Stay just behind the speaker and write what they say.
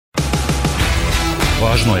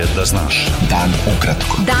Važno je da znaš. Dan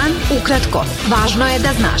ukratko. Dan ukratko. Važno je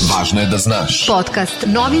da znaš. Važno je da znaš. Podcast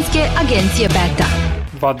novinske agencije Beta.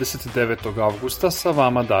 29. avgusta sa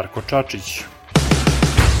vama Darko Čačić.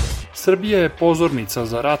 Srbija je pozornica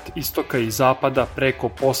za rat istoka i zapada preko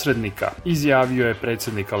posrednika, izjavio je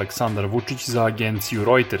predsjednik Aleksandar Vučić za agenciju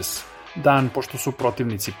Reuters. Dan pošto su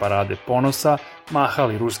protivnici Parade ponosa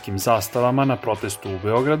mahali ruskim zastavama na protestu u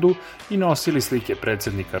Beogradu i nosili slike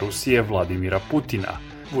predsjednika Rusije Vladimira Putina.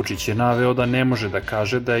 Vučić je naveo da ne može da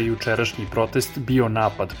kaže da je jučerašnji protest bio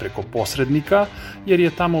napad preko posrednika, jer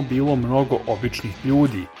je tamo bilo mnogo običnih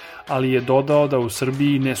ljudi, ali je dodao da u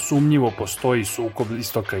Srbiji nesumnjivo postoji sukob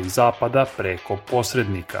istoka i zapada preko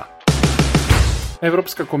posrednika.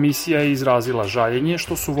 Evropska komisija je izrazila žaljenje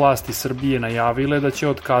što su vlasti Srbije najavile da će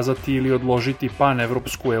otkazati ili odložiti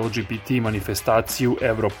panevropsku LGBT manifestaciju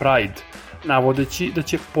Europride, navodeći da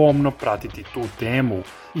će pomno pratiti tu temu.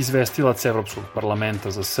 Izvestilac Evropskog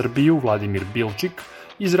parlamenta za Srbiju, Vladimir Bilčik,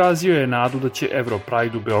 izrazio je nadu da će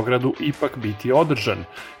Europride u Beogradu ipak biti održan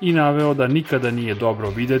i naveo da nikada nije dobro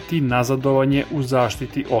videti nazadovanje u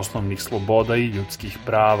zaštiti osnovnih sloboda i ljudskih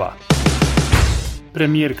prava.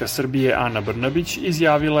 Premijerka Srbije Ana Brnabić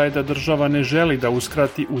izjavila je da država ne želi da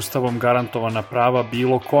uskrati ustavom garantovana prava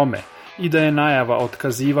bilo kome i da je najava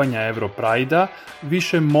otkazivanja Europride-a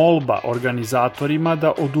više molba organizatorima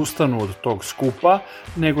da odustanu od tog skupa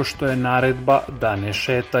nego što je naredba da ne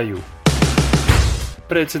šetaju.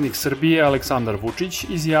 Predsjednik Srbije Aleksandar Vučić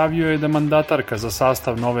izjavio je da mandatarka za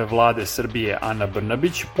sastav nove vlade Srbije Ana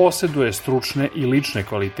Brnabić poseduje stručne i lične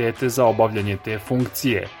kvalitete za obavljanje te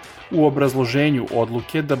funkcije. U obrazloženju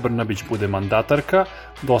odluke da Brnabić bude mandatarka,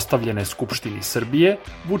 dostavljene Skupštini Srbije,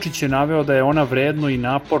 Vučić je naveo da je ona vredno i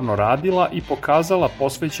naporno radila i pokazala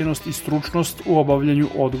posvećenost i stručnost u obavljanju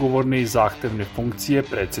odgovorne i zahtevne funkcije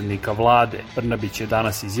predsjednika vlade. Brnabić je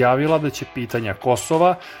danas izjavila da će pitanja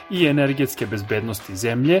Kosova i energetske bezbednosti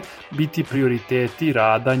zemlje biti prioriteti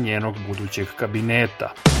rada njenog budućeg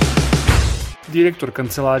kabineta. Direktor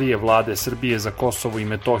Kancelarije vlade Srbije za Kosovo i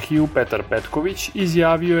Metohiju Petar Petković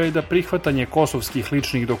izjavio je da prihvatanje kosovskih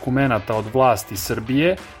ličnih dokumenata od vlasti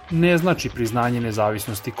Srbije ne znači priznanje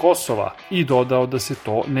nezavisnosti Kosova i dodao da se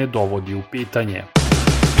to ne dovodi u pitanje.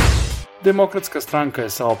 Demokratska stranka je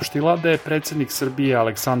saopštila da je predsjednik Srbije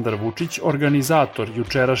Aleksandar Vučić organizator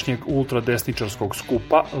jučerašnjeg ultradesničarskog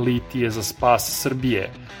skupa Litije za spas Srbije,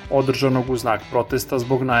 održanog u znak protesta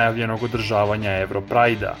zbog najavljenog održavanja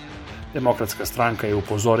Europride-a. Demokratska stranka je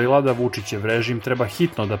upozorila da Vučićev režim treba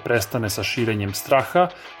hitno da prestane sa širenjem straha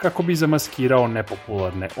kako bi zamaskirao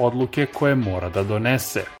nepopularne odluke koje mora da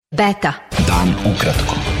donese. Beta. Dan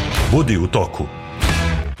ukratko. Budi u toku.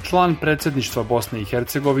 Član predsjedništva Bosne i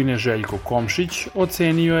Hercegovine Željko Komšić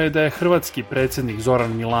ocenio je da je hrvatski predsjednik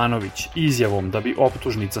Zoran Milanović izjavom da bi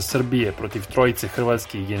optužnica Srbije protiv trojice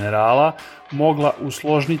hrvatskih generala mogla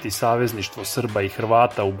usložniti savezništvo Srba i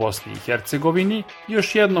Hrvata u Bosni i Hercegovini,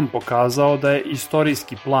 još jednom pokazao da je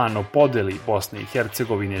istorijski plan o podeli Bosne i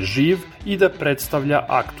Hercegovine živ i da predstavlja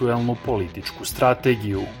aktuelnu političku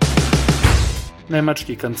strategiju.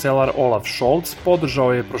 Nemački kancelar Olaf Scholz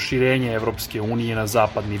podržao je proširenje Evropske unije na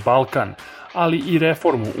Zapadni Balkan, ali i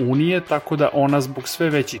reformu Unije tako da ona zbog sve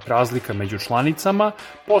većih razlika među članicama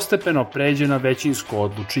postepeno pređe na većinsko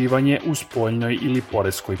odlučivanje u spoljnoj ili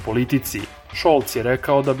poreskoj politici. Scholz je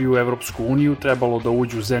rekao da bi u Evropsku uniju trebalo da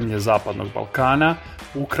uđu zemlje Zapadnog Balkana,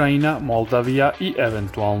 Ukrajina, Moldavija i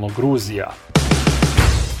eventualno Gruzija.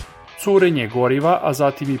 Curenje goriva, a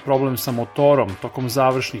zatim i problem sa motorom tokom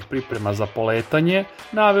završnih priprema za poletanje,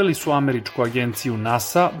 naveli su američku agenciju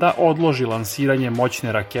NASA da odloži lansiranje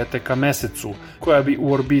moćne rakete ka mesecu, koja bi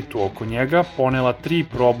u orbitu oko njega ponela 3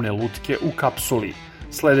 probne lutke u kapsuli.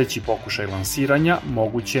 Sledeći pokušaj lansiranja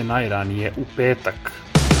moguće najranije u petak.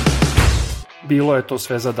 Bilo je to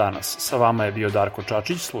sve za danas. Sa vama je bio Darko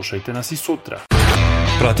Čačić, slušajte nas i sutra.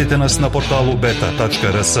 Pratite nas na portalu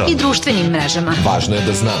beta.rs I društvenim mrežama. Važno je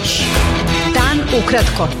da znaš. Dan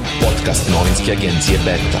ukratko. Podcast novinske agencije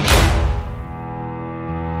Beta.